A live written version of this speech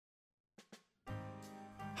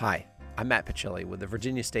Hi, I'm Matt Picilli with the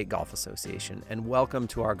Virginia State Golf Association, and welcome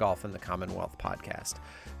to our Golf in the Commonwealth podcast.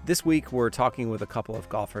 This week, we're talking with a couple of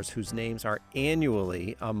golfers whose names are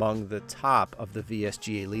annually among the top of the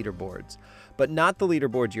VSGA leaderboards, but not the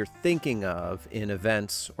leaderboards you're thinking of in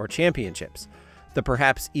events or championships. The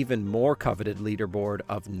perhaps even more coveted leaderboard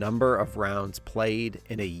of number of rounds played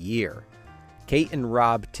in a year. Kate and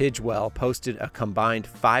Rob Tidgewell posted a combined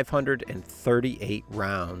 538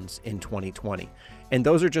 rounds in 2020, and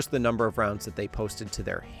those are just the number of rounds that they posted to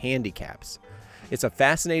their handicaps. It's a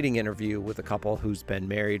fascinating interview with a couple who's been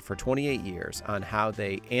married for 28 years on how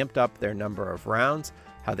they amped up their number of rounds,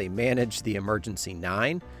 how they manage the emergency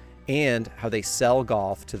 9, and how they sell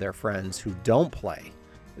golf to their friends who don't play.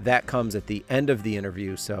 That comes at the end of the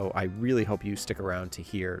interview, so I really hope you stick around to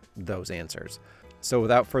hear those answers. So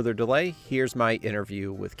without further delay, here's my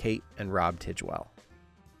interview with Kate and Rob Tidgewell.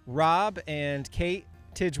 Rob and Kate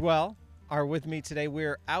Tidgewell are with me today.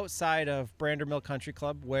 We're outside of Brander Mill Country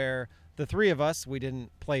Club, where the three of us, we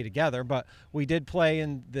didn't play together, but we did play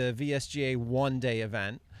in the VSGA one-day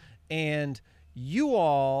event. And you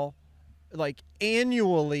all,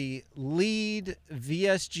 annually lead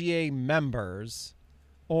VSGA members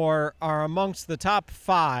or are amongst the top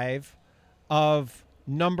 5 of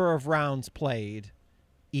number of rounds played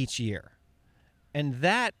each year. And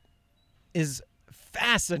that is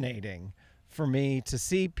fascinating for me to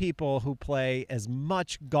see people who play as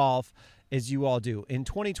much golf as you all do. In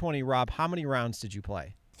 2020, Rob, how many rounds did you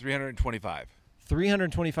play? 325.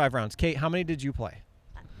 325 rounds. Kate, how many did you play?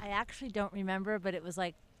 I actually don't remember, but it was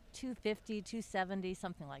like 250, 270,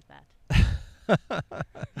 something like that.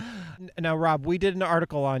 Now, Rob, we did an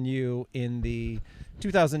article on you in the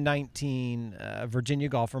 2019 Virginia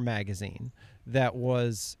Golfer magazine that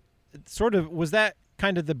was was that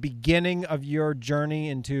kind of the beginning of your journey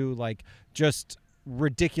into just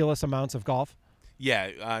ridiculous amounts of golf?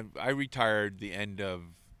 Yeah, I retired the end of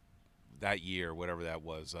that year, whatever that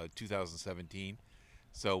was, 2017.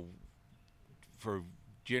 So for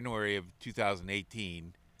January of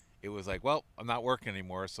 2018, it was like, well, I'm not working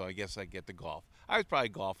anymore, so I guess I get to golf. I was probably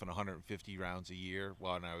golfing 150 rounds a year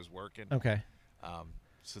while I was working. Okay.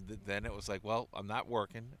 So then it was like, well, I'm not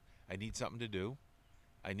working. I need something to do.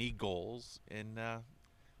 I need goals. And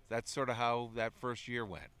that's sort of how that first year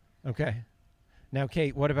went. Okay. Now,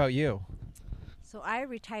 Kate, what about you? So I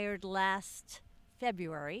retired last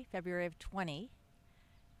February of 20.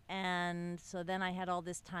 And so then I had all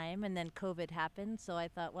this time, and then COVID happened. So I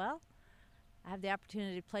thought, well, I have the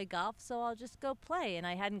opportunity to play golf, so I'll just go play. And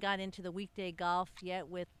I hadn't got into the weekday golf yet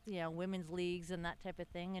with, women's leagues and that type of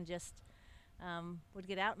thing, and just would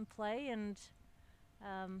get out and play, and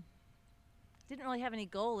didn't really have any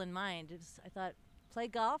goal in mind. I thought, play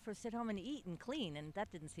golf or sit home and eat and clean, and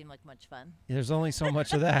that didn't seem like much fun. There's only so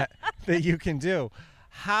much of that you can do.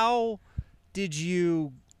 How do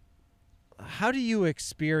you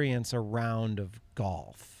experience a round of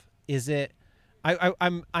golf? Is it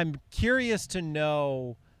I'm curious to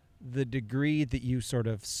know the degree that you sort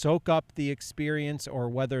of soak up the experience, or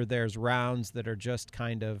whether there's rounds that are just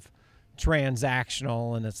kind of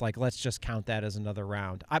transactional and it's like, let's just count that as another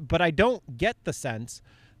round. But I don't get the sense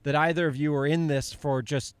that either of you are in this for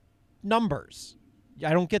just numbers.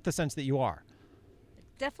 I don't get the sense that you are.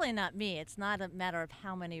 Definitely not me. It's not a matter of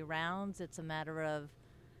how many rounds. It's a matter of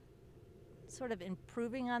sort of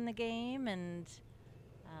improving on the game and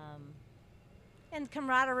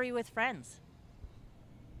camaraderie with friends.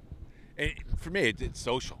 And for me, it's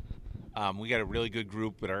social. We got a really good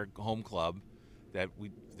group at our home club that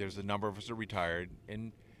there's a number of us are retired,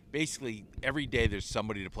 and basically every day there's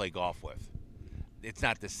somebody to play golf with. It's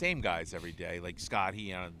not the same guys every day. Like Scott,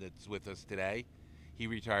 that's with us today, he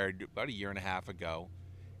retired about a year and a half ago,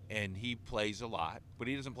 and he plays a lot, but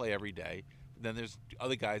he doesn't play every day. Then there's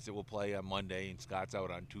other guys that will play on Monday, and Scott's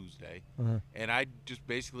out on Tuesday. Uh-huh. And I just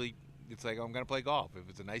basically, it's like, I'm going to play golf. If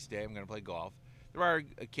it's a nice day, I'm going to play golf. There are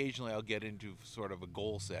occasionally I'll get into sort of a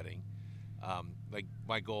goal setting. Like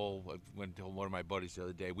my goal, I went to one of my buddies the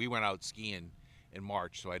other day. We went out skiing in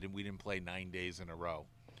March, so we didn't play 9 days in a row.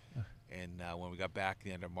 And when we got back at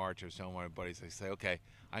the end of March, I was telling one of my buddies, I say, okay,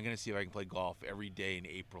 I'm going to see if I can play golf every day in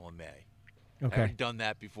April and May. Okay. I haven't done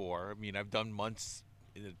that before. I mean, I've done months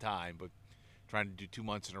at a time, but trying to do 2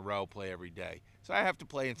 months in a row, play every day. So I have to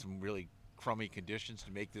play in some really crummy conditions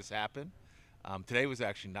to make this happen. Today was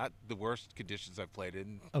actually not the worst conditions I've played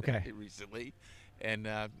in recently. And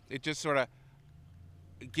it just sort of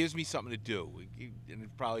gives me something to do. And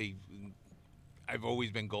I've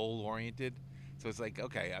always been goal-oriented. So it's like,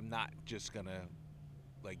 okay, I'm not just going to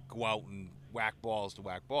go out and whack balls to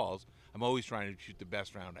whack balls. I'm always trying to shoot the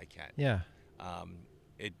best round I can. Yeah.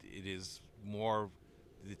 It is more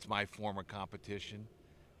it's my form of competition,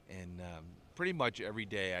 and pretty much every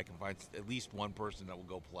day I can find at least one person that will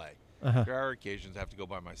go play. Uh-huh. There are occasions I have to go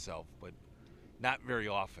by myself, but not very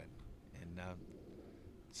often. And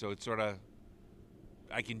so it's sort of,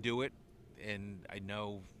 I can do it, and I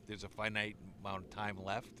know there's a finite amount of time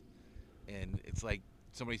left. And it's like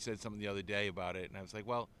somebody said something the other day about it, and I was like,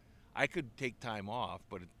 well, I could take time off,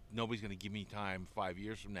 but nobody's going to give me time 5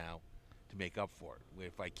 years from now to make up for it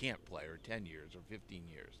if I can't play, or 10 years or 15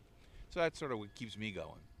 years. So that's sort of what keeps me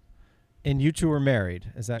going. And you two were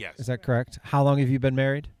married. Is that Yes. Is that correct? How long have you been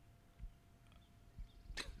married?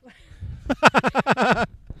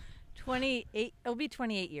 28. It'll be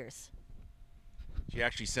 28 years. She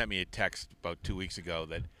actually sent me a text about 2 weeks ago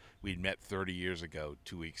that we'd met 30 years ago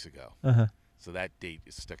 2 weeks ago. Uh-huh. So that date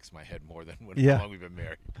sticks in my head more than Yeah. how long we've been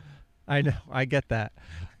married. I know. I get that.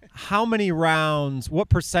 How many rounds, what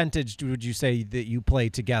percentage would you say that you play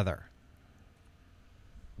together?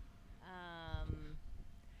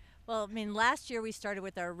 Well, I mean, last year we started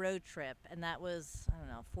with our road trip, and that was,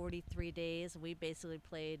 43 days. We basically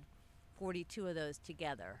played 42 of those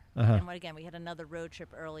together. Uh-huh. And again, we had another road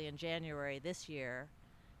trip early in January this year,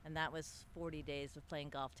 and that was 40 days of playing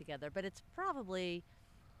golf together. But it's probably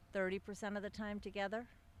 30% of the time together.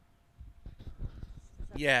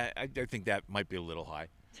 Yeah, I think that might be a little high.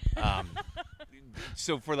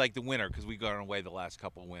 So for like the winter, because we got away the last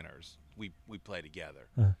couple of winters, we play together.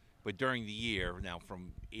 Uh-huh. But during the year, now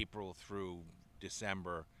from April through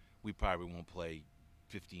December, we probably won't play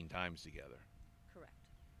 15 times together. Correct.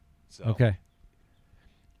 So Okay.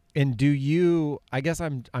 And do you, I guess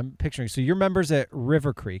I'm picturing, so you're members at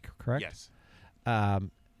River Creek, correct? Yes.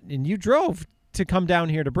 And you drove to come down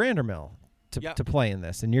here to Brandermill Yep. to play in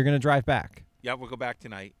this, and you're going to drive back. Yeah, we'll go back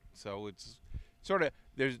tonight. So it's sort of,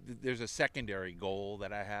 there's a secondary goal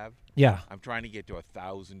that I have. Yeah. I'm trying to get to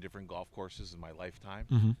 1,000 different golf courses in my lifetime.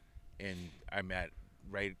 Mm-hmm. And I'm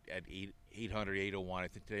right at 800, 801. I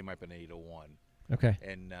think today might have been 801. Okay.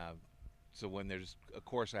 And so when there's a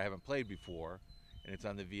course I haven't played before, and it's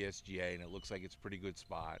on the VSGA, and it looks like it's a pretty good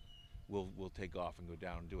spot, we'll take off and go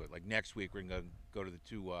down and do it. Like next week, we're going to go to the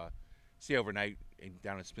two, stay overnight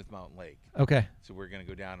down at Smith Mountain Lake. Okay. So we're going to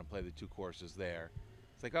go down and play the two courses there.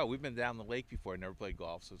 It's like, oh, we've been down the lake before, never played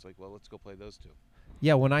golf. So it's like, well, let's go play those two.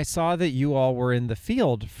 Yeah, when I saw that you all were in the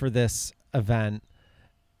field for this event,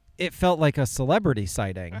 it felt like a celebrity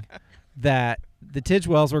sighting that the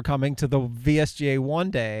Tidgewells were coming to the VSGA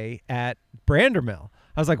one day at Brandermill.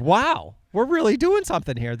 I was like, wow, we're really doing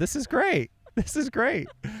something here. This is great. This is great.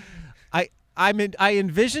 I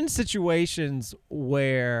envision situations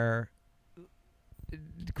where,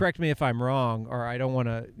 correct me if I'm wrong, or I don't want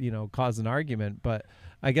to, cause an argument, but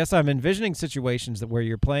I guess I'm envisioning situations where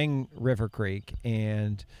you're playing River Creek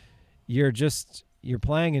and you're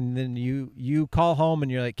playing, and then you call home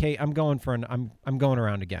and you're like, "Kate, I'm going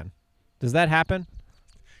around again." Does that happen?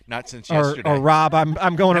 Not since yesterday. Or Rob,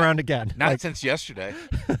 I'm going around again. Not since yesterday.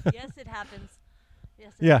 Yes, it happens.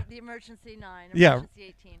 Yes. Yeah. The emergency 9, Yeah.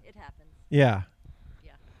 emergency 18. It happens. Yeah.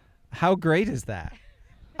 Yeah. How great is that?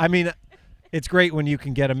 I mean, it's great when you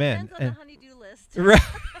can get them in. Depends on the honey-do list.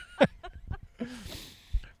 Right.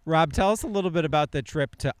 Rob, tell us a little bit about the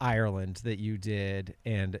trip to Ireland that you did,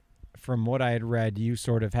 and from what I had read, you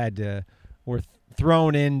sort of were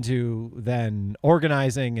thrown into then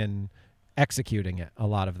organizing and executing it, a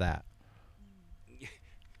lot of that.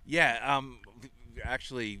 Yeah,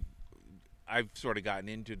 actually, I've sort of gotten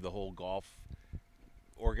into the whole golf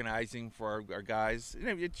organizing for our guys.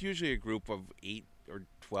 It's usually a group of 8 or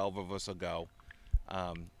 12 of us will go.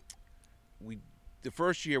 The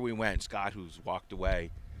first year we went, Scott, who's walked away,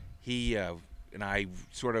 he and I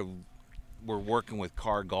sort of were working with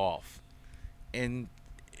Car Golf, and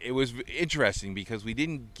it was interesting because we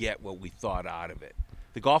didn't get what we thought out of it.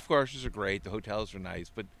 The golf courses are great, the hotels are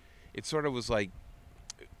nice, but it sort of was like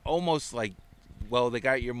almost like, well, they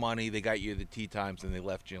got your money, they got you the tee times, and they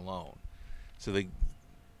left you alone. So the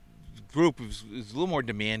group is a little more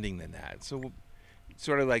demanding than that. So it's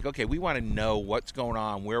sort of like, okay, we want to know what's going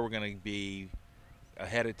on, where we're going to be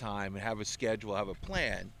ahead of time, and have a schedule, have a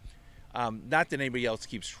plan. Not that anybody else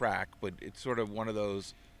keeps track, but it's sort of one of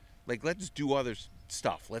those, like, let's do other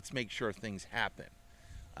stuff. Let's make sure things happen.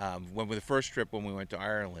 With the first trip when we went to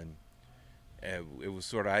Ireland, it was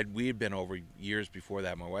sort of, we had been over years before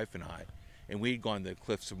that, my wife and I, and we'd gone to the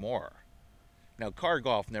Cliffs of Moher. Now, Car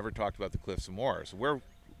Golf never talked about the Cliffs of Moher, so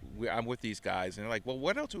I'm with these guys, and they're like, well,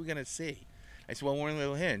 what else are we going to see? I said, well, we're in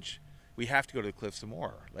Little Hinch. We have to go to the Cliffs of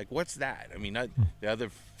Moher. Like, what's that? I mean, the other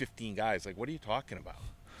 15 guys, like, what are you talking about?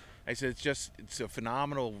 I said, it's a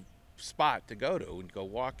phenomenal spot to go to and go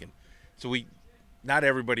walking. So we not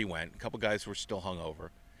everybody went. A couple guys were still hungover,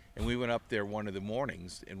 and we went up there one of the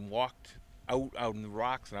mornings and walked out in the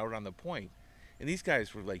rocks and out on the point, and these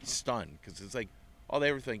guys were like stunned because it's like all they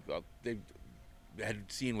ever think they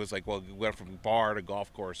had seen was like, well, we went from bar to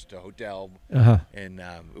golf course to hotel, and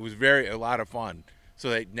it was a lot of fun.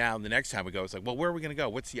 So now the next time we go, it's like, well, where are we going to go?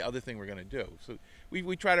 What's the other thing we're going to do? So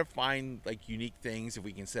we try to find like unique things, if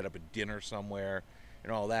we can set up a dinner somewhere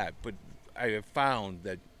and all that. But I have found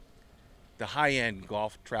that the high-end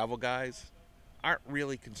golf travel guys aren't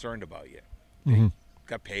really concerned about you. They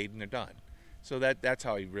got paid and they're done. So that's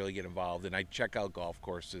how I really get involved, and I check out golf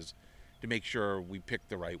courses to make sure we pick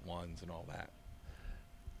the right ones and all that.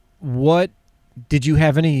 What did you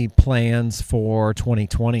have any plans for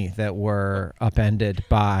 2020 that were upended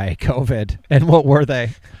by COVID, and what were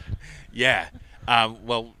they? Yeah.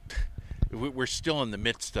 Well, we're still in the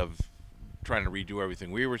midst of trying to redo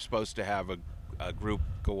everything. We were supposed to have a group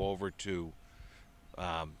go over to,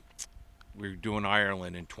 we were doing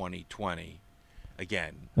Ireland in 2020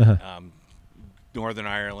 again. Northern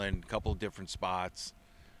Ireland, a couple of different spots,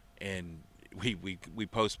 and we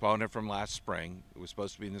postponed it from last spring. It was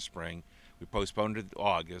supposed to be in the spring. We postponed it to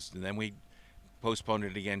August, and then we postponed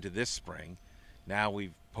it again to this spring. Now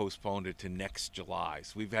we've postponed it to next July.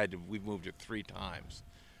 So we've moved it 3 times.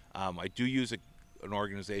 I do use an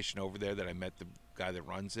organization over there that I met the guy that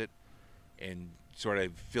runs it, and sort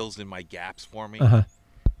of fills in my gaps for me.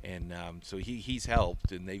 And so he's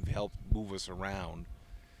helped, and they've helped move us around.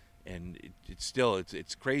 And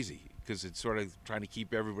it's crazy because it's sort of trying to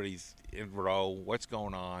keep everybody's in row. What's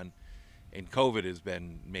going on? And COVID has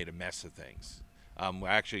made a mess of things.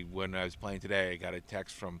 Actually, when I was playing today, I got a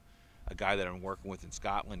text from a guy that I'm working with in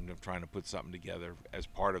Scotland of trying to put something together as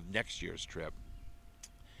part of next year's trip.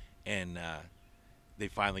 And they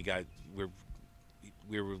finally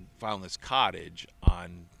we found this cottage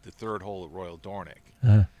on the 3rd hole at Royal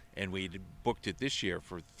Dornick. And we booked it this year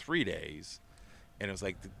for 3 days. And it was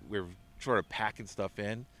like we were sort of packing stuff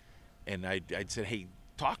in. And I'd said, hey,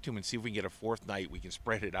 talk to him and see if we can get a 4th night. We can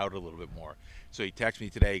spread it out a little bit more. So he texted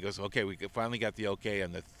me today. He goes, okay, we finally got the okay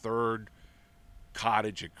on the 3rd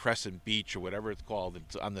cottage at Crescent Beach or whatever it's called.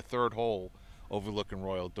 It's on the 3rd hole overlooking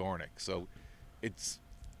Royal Dornick. So it's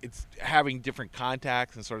having different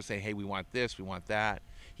contacts and sort of saying, hey, we want this, we want that.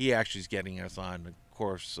 He actually is getting us on, of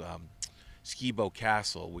course, Skibo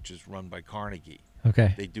Castle, which is run by Carnegie.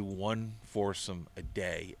 Okay. They do 1 foursome a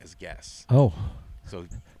day as guests. Oh. So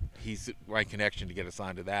he's the right connection to get us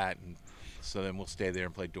onto that, and so then we'll stay there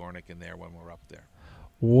and play Dornick in there when we're up there.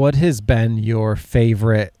 What has been your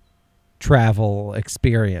favorite travel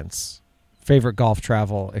experience? Favorite golf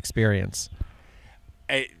travel experience?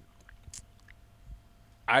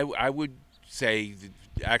 I would say that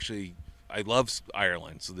actually I love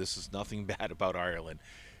Ireland, so this is nothing bad about Ireland.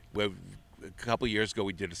 A couple of years ago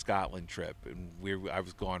we did a Scotland trip, and I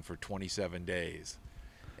was gone for 27 days.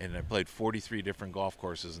 And I played 43 different golf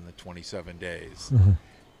courses in the 27 days.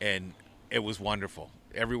 And it was wonderful.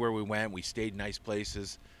 Everywhere we went, we stayed in nice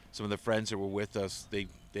places. Some of the friends that were with us, they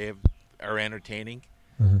are entertaining.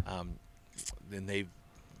 And they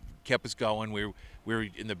kept us going. We were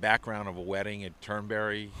in the background of a wedding at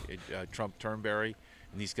Turnberry, at Trump Turnberry,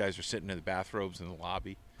 and these guys were sitting in the bathrobes in the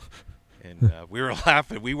lobby. And we were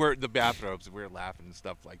laughing. We were in the bathrobes, and we were laughing and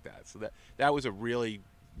stuff like that. So that was a really,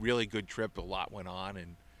 really good trip. A lot went on,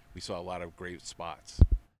 and we saw a lot of great spots.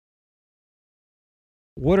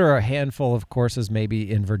 What are a handful of courses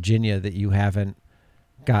maybe in Virginia that you haven't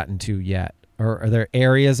gotten to yet? Or are there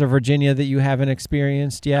areas of Virginia that you haven't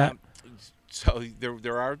experienced yet? So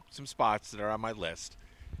there are some spots that are on my list.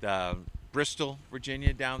 Bristol,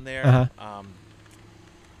 Virginia down there.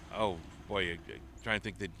 Oh, boy, I'm trying to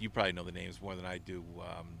think that you probably know the names more than I do.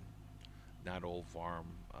 Not Old Farm.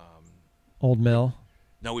 Old Mill?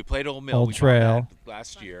 No, we played Old Mill. Old Trail.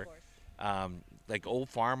 Last year. Like Old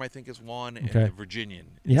Farm, I think, is one, and Okay. the Virginian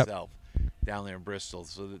itself down there in Bristol.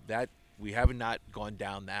 So that we have not gone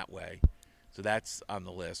down that way. So that's on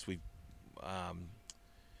the list.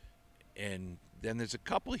 And then there's a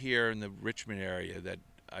couple here in the Richmond area that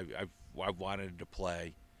I've wanted to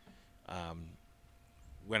play.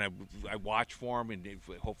 When I watch for them, and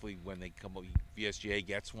hopefully when they come up, VSGA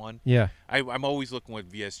gets one. Yeah. I'm always looking what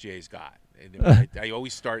VSGA's got. And I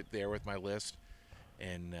always start there with my list.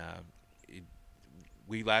 And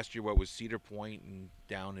we last year, was Cedar Point and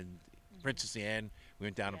down in Princess Anne. We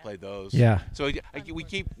went down and played those. Yeah. So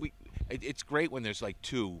it's great when there's like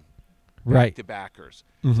 2 Right. to backers.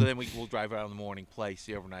 Mhm. So then we'll drive out in the morning, play,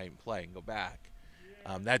 stay overnight, and play, and go back.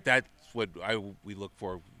 That's what we look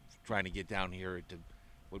for, trying to get down here to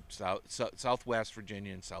Southwest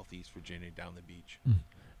Virginia and Southeast Virginia down the beach.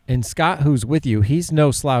 And Scott, who's with you, he's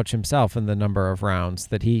no slouch himself in the number of rounds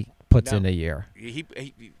that he puts in a year.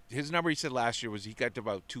 His number he said last year was he got to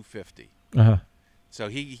about 250. Uh-huh. So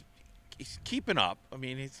he's keeping up. I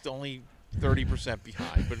mean, he's only 30%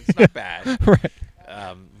 behind, but it's not bad. Right.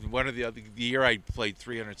 The year I played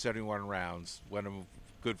 371 rounds, one of my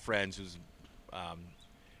good friends who's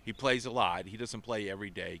he plays a lot. He doesn't play every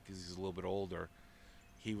day because he's a little bit older.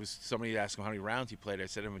 Somebody asked him how many rounds he played. I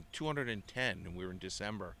said him 210, and we were in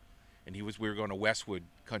December, and we were going to Westwood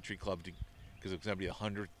Country Club because it was going to be the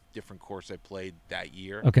 100th different course I played that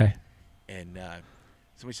year. Okay. And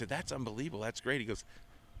somebody said, "That's unbelievable. That's great." He goes,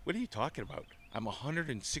 "What are you talking about? I'm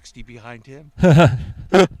 160 behind him."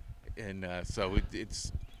 And so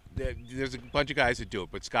there's a bunch of guys that do it,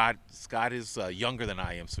 but Scott is younger than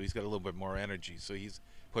I am, so he's got a little bit more energy. So he's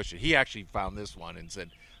pushing. He actually found this one and said,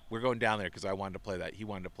 "We're going down there because I wanted to play that." He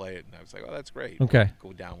wanted to play it, and I was like, "Oh, that's great. Okay,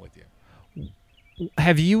 go down with you."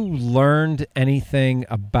 Have you learned anything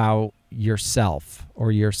about yourself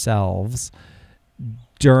or yourselves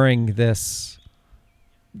during this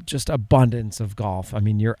just abundance of golf? I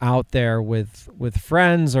mean, you're out there with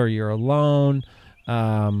friends or you're alone.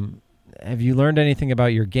 Have you learned anything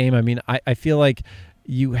about your game? I mean, I feel like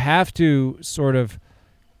you have to sort of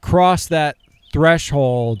cross that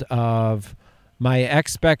threshold of my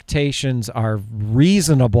expectations are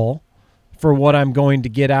reasonable for what I'm going to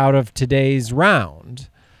get out of today's round,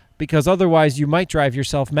 because otherwise you might drive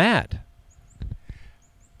yourself mad.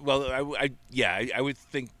 Well, I would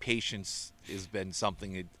think patience has been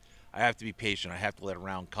something that I have to be patient. I have to let a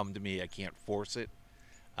round come to me. I can't force it.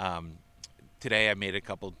 Today I made a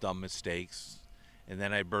couple dumb mistakes, and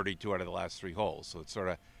then I birdied 2 out of the last 3 holes. So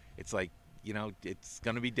it's like, it's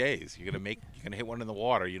going to be days. You're going to hit one in the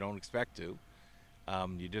water you don't expect to.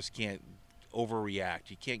 You just can't overreact.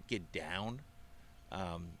 You can't get down.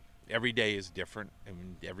 Every day is different. I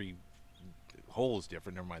mean, every hole is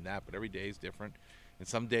different. Never mind that, but every day is different. And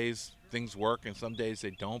some days things work, and some days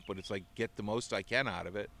they don't. But it's like, get the most I can out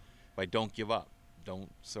of it. But don't give up.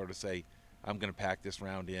 Don't sort of say, I'm going to pack this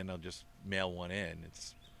round in. I'll just mail one in.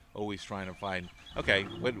 It's always trying to find, okay,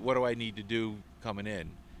 what do I need to do coming in?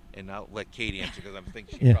 And I'll let Kate answer, because I'm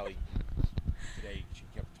thinking probably today she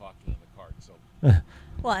kept talking in the cart. So.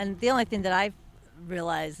 Well, and the only thing that I've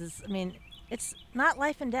realized is, I mean, it's not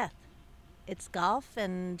life and death. It's golf,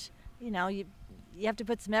 and, you have to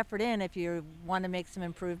put some effort in if you want to make some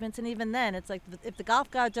improvements. And even then, it's like, if the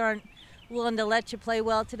golf gods aren't willing to let you play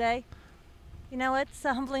well today, it's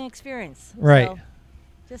a humbling experience. Right. So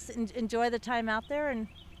just enjoy the time out there and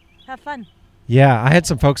have fun. Yeah, I had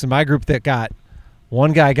some folks in my group that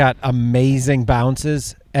one guy got amazing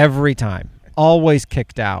bounces every time, always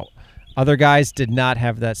kicked out. Other guys did not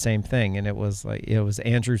have that same thing, and it was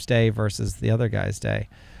Andrew's day versus the other guy's day.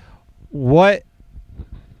 What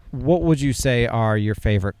would you say are your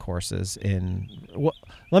favorite courses in?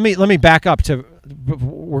 Let me back up to.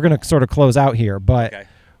 We're going to sort of close out here, but okay.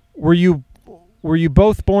 Were you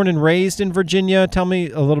both born and raised in Virginia? Tell me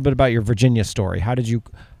a little bit about your Virginia story. How did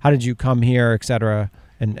you come here, et cetera,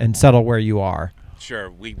 and settle where you are?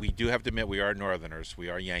 Sure. We do have to admit we are Northerners. We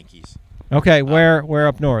are Yankees. Okay. Where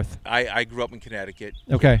up north? I grew up in Connecticut.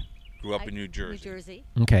 Okay. Grew up in New Jersey.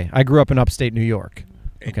 Okay. I grew up in upstate New York.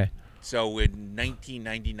 Okay. So in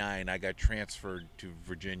 1999, I got transferred to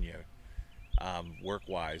Virginia,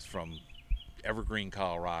 work-wise, from Evergreen,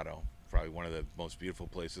 Colorado, probably one of the most beautiful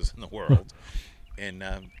places in the world. And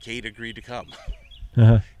Kate agreed to come.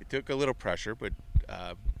 Uh-huh. It took a little pressure, but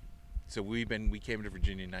so we came to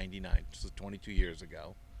Virginia in '99, so 22 years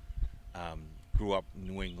ago. Grew up in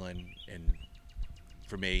New England, and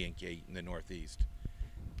for me and Kate in the Northeast.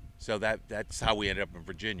 So that's how we ended up in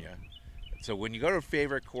Virginia. So when you go to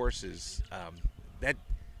favorite courses,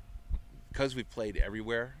 because we played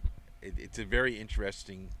everywhere, it's a very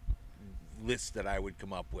interesting list that I would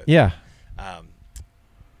come up with. Yeah. I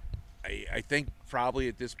think probably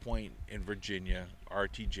at this point in Virginia,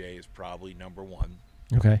 RTJ is probably number 1.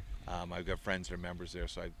 Okay. I've got friends that are members there,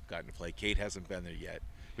 so I've gotten to play. Kate hasn't been there yet,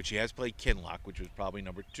 but she has played Kinloch, which was probably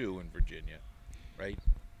number 2 in Virginia, right?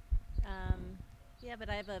 Yeah, but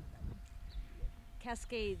I have a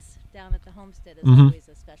Cascades down at the Homestead is Mm-hmm. always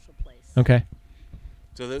a special place. Okay.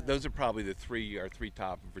 So those are probably our three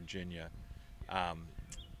top in Virginia.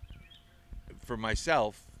 For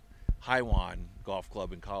myself, Highwan Golf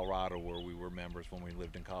Club in Colorado, where we were members when we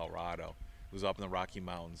lived in Colorado, was up in the Rocky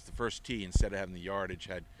Mountains. The first tee, instead of having the yardage,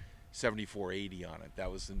 had 7480 on it.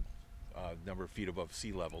 That was the number of feet above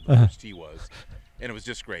sea level the first tee was. And it was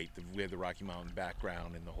just great. We had the Rocky Mountain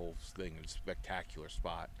background and the whole thing. It was a spectacular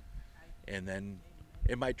spot. And then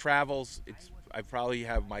in my travels, I probably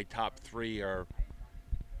have my top 3 are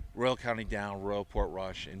Royal County Down, Royal Port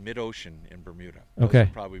Rush, and Mid-Ocean in Bermuda. Okay. Those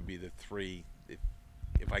would probably be the three.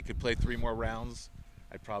 If I could play 3 more rounds,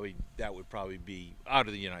 that would probably be out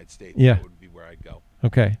of the United States. Yeah. That would be where I'd go.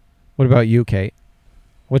 Okay. What about you, Kate?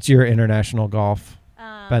 What's your international golf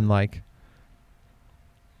been like?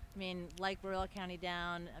 I mean, like Royal County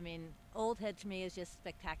Down. I mean, Old Head to me is just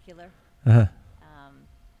spectacular. Uh-huh.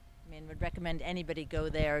 I mean, would recommend anybody go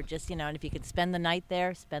there. Just, you know, and if you could spend the night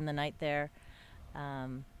there, spend the night there.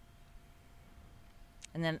 And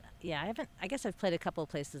then, yeah, I guess I've played a couple of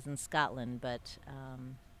places in Scotland, but,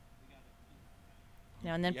 you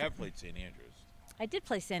know, and then. You have played St. Andrews. I did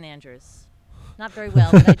play St. Andrews. Not very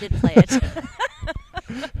well, but I did play it.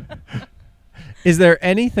 Is there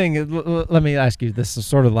anything, let me ask you, this is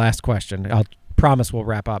sort of the last question. I'll promise we'll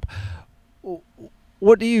wrap up.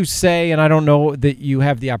 What do you say, and I don't know that you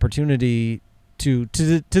have the opportunity to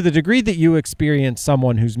the degree that you experience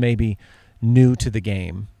someone who's maybe new to the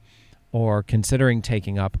game or considering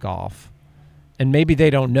taking up golf, and maybe they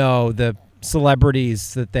don't know the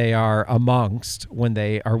celebrities that they are amongst when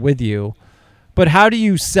they are with you, but how do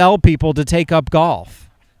you sell people to take up golf?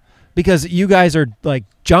 Because you guys are like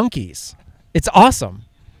junkies. It's awesome.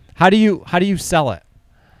 How do you sell it?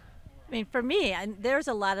 I mean, for me, there's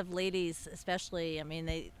a lot of ladies, especially. I mean,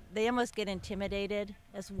 they almost get intimidated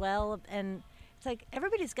as well, and it's like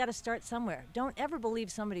everybody's got to start somewhere. Don't ever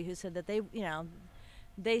believe somebody who said that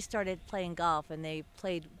they started playing golf and they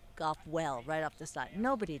played golf well right off the start.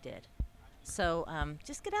 Nobody did. So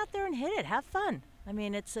just get out there and hit it. Have fun. I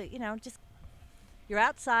mean, it's just you're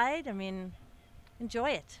outside. I mean, enjoy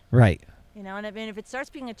it. Right. You know, and I mean, if it starts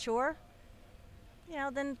being a chore,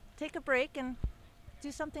 then take a break and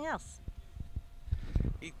do something else.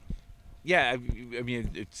 Yeah, I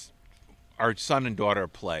mean, it's our son and daughter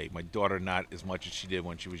play. My daughter not as much as she did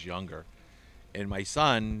when she was younger, and my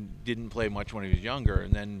son didn't play much when he was younger.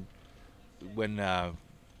 And then when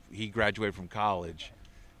he graduated from college,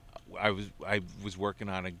 I was working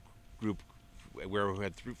on a group where we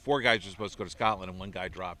had 4 guys were supposed to go to Scotland, and 1 guy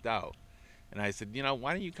dropped out. And I said,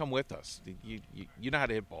 why don't you come with us? You know how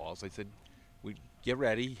to hit balls. I said, we get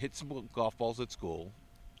ready, hit some golf balls at school,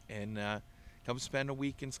 and come spend a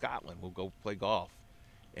week in Scotland. We'll go play golf.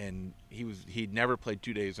 And he'd never played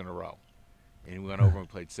 2 days in a row. And we went over and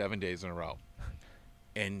played 7 days in a row.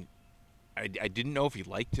 And I didn't know if he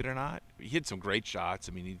liked it or not. He hit some great shots.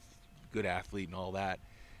 I mean, he's a good athlete and all that.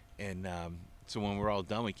 And so when we were all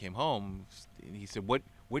done, we came home, and he said, what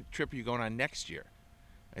trip are you going on next year?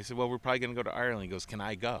 I said, well, we're probably going to go to Ireland. He goes, can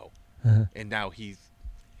I go? Uh-huh. And now he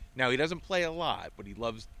doesn't play a lot, but he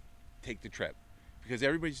loves to take the trip. Because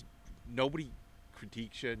nobody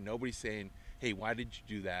critiques you. Nobody's saying, hey, why did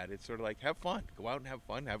you do that? It's sort of like, have fun. Go out and have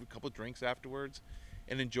fun. Have a couple of drinks afterwards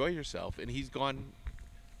and enjoy yourself. And he's gone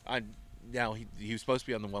on, now he was supposed to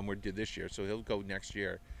be on the one we did this year, so he'll go next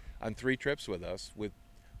year on 3 trips with us with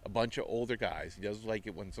a bunch of older guys. He doesn't like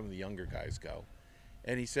it when some of the younger guys go.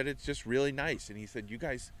 And he said it's just really nice. And he said, you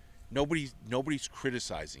guys, nobody's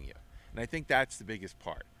criticizing you. And I think that's the biggest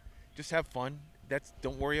part. Just have fun.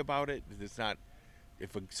 Don't worry about it. It's not,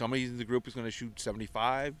 if somebody in the group is going to shoot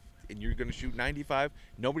 75 and you're going to shoot 95,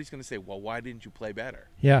 nobody's going to say, well, why didn't you play better?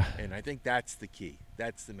 Yeah. And I think that's the key.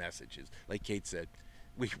 That's the message. Is like Kate said,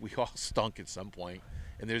 we all stunk at some point,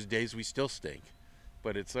 and there's days we still stink.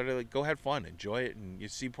 But it's sort of like, go have fun, enjoy it, and you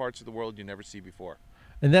see parts of the world you never see before.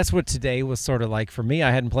 And that's what today was sort of like for me.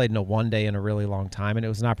 I hadn't played in a 1 day in a really long time, and it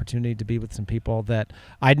was an opportunity to be with some people that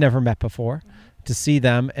I'd never met before, to see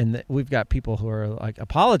them. And we've got people who are like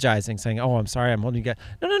apologizing, saying, "Oh, I'm sorry, I'm holding you guys."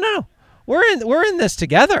 No. We're in this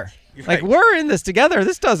together. You're like right. We're in this together.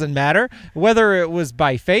 This doesn't matter whether it was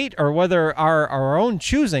by fate or whether our own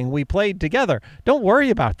choosing we played together. Don't worry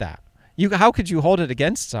about that. How could you hold it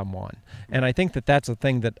against someone? And I think that that's a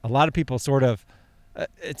thing that a lot of people sort of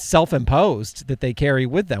it's self-imposed that they carry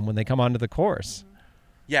with them when they come onto the course.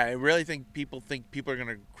 Yeah, I really think people are going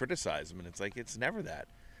to criticize them, and it's like, it's never that.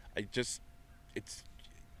 It's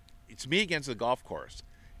me against the golf course,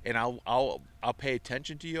 and I'll pay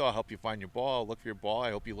attention to you. I'll help you find your ball. I'll look for your ball.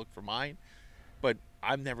 I hope you look for mine. But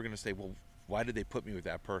I'm never going to say, well, why did they put me with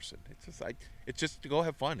that person? It's just to go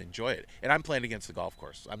have fun, enjoy it. And I'm playing against the golf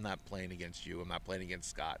course. I'm not playing against you. I'm not playing against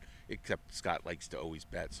Scott, except Scott likes to always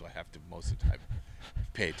bet, so I have to most of the time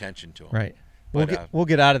pay attention to him. Right. But, We'll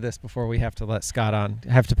get out of this before we have to let Scott on.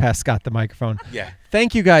 Have to pass Scott the microphone. Yeah.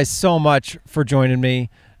 Thank you guys so much for joining me.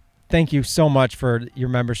 Thank you so much for your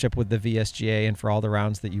membership with the VSGA and for all the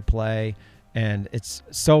rounds that you play. And it's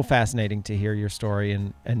so fascinating to hear your story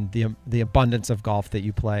and the abundance of golf that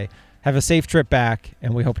you play. Have a safe trip back,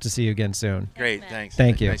 and we hope to see you again soon. Great, thanks.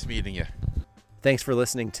 Thank you. Nice meeting you. Thanks for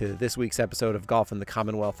listening to this week's episode of Golf in the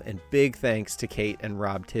Commonwealth, and big thanks to Kate and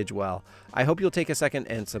Rob Tidgewell. I hope you'll take a second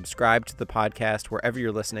and subscribe to the podcast wherever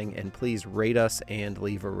you're listening, and please rate us and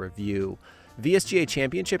leave a review. VSGA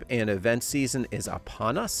Championship and event season is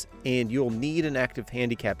upon us, and you'll need an active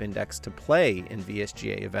handicap index to play in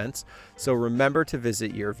VSGA events. So remember to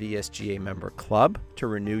visit your VSGA member club to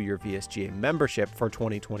renew your VSGA membership for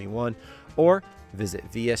 2021, or visit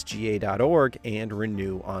vsga.org and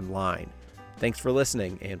renew online. Thanks for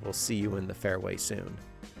listening, and we'll see you in the fairway soon.